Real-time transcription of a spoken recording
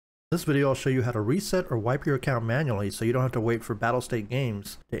This video will show you how to reset or wipe your account manually so you don't have to wait for Battlestate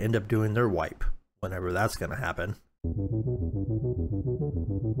Games to end up doing their wipe, whenever that's going to happen.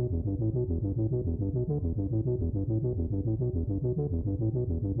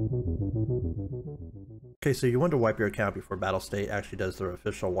 Okay, so you want to wipe your account before Battlestate actually does their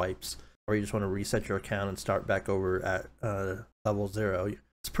official wipes, or you just want to reset your account and start back over at level 0.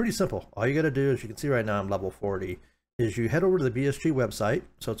 It's pretty simple. All you got to do, as you can see right now, I'm level 40. Is you head over to the BSG website,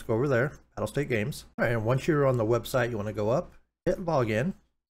 so let's go over there, Battlestate Games. All right, and once you're on the website, you want to go up, hit login,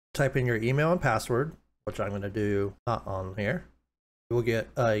 type in your email and password, which I'm going to do not on here. You will get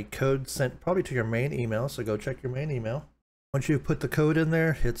a code sent probably to your main email, so go check your main email. Once you put the code in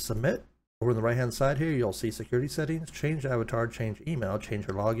there, hit submit. Over on the right hand side here, you'll see security settings, change avatar, change email, change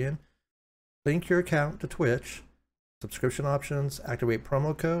your login, link your account to Twitch, subscription options, activate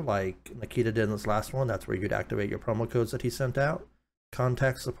promo code like Nikita did in this last one. That's where you'd activate your promo codes that he sent out.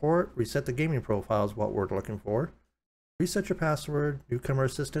 Contact support, reset the gaming profile is what we're looking for. Reset your password, newcomer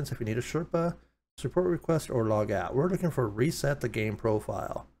assistance if you need a Sherpa, support request, or log out. We're looking for reset the game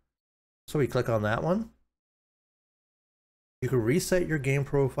profile. So we click on that one. You can reset your game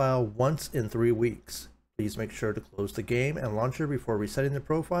profile once in 3 weeks. Please make sure to close the game and launcher before resetting the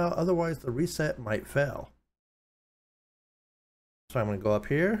profile, otherwise the reset might fail. So I'm going to go up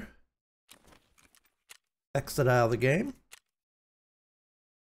here, exit out of the game,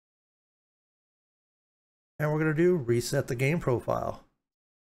 and we're going to do reset the game profile.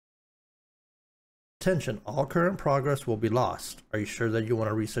 Attention, all current progress will be lost. Are you sure that you want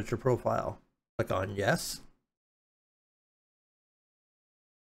to reset your profile? Click on yes.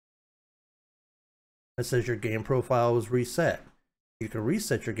 It says your game profile was reset. You can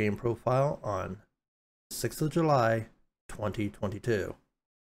reset your game profile on 6th of July 2022.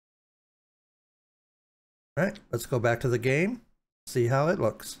 Alright, let's go back to the game, see how it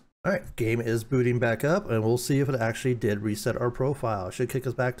looks. Alright, game is booting back up, and we'll see if it actually did reset our profile. It should kick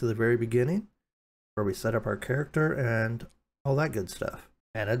us back to the very beginning, where we set up our character and all that good stuff.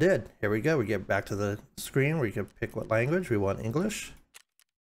 And it did. Here we go. We get back to the screen where you can pick what language. We want English.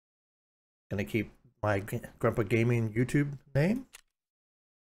 Gonna keep my Grandpa Gaming YouTube name.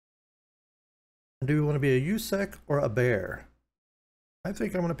 And do we want to be a USEC or a bear? I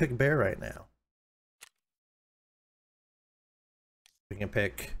think I'm going to pick bear right now. We can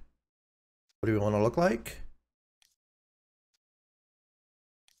pick, what do we want to look like?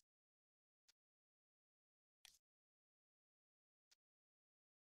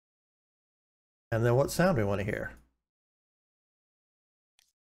 And then what sound we want to hear.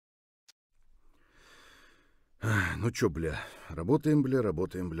 Ну чё, бля, работаем,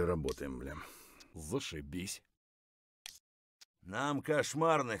 бля. Зашибись. Нам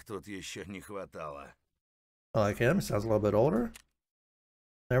кошмарных тут еще не хватало. I like him. Sounds a little bit older.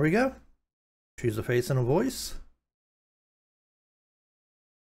 There we go. Choose a face and a voice.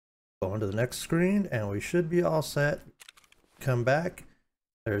 Go on to the next screen and we should be all set. Come back.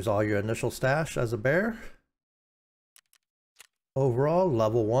 There's all your initial stash as a bear. Overall,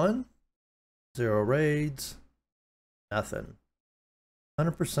 level 1. 0 raids. Nothing.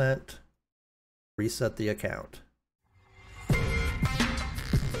 100%. Reset the account.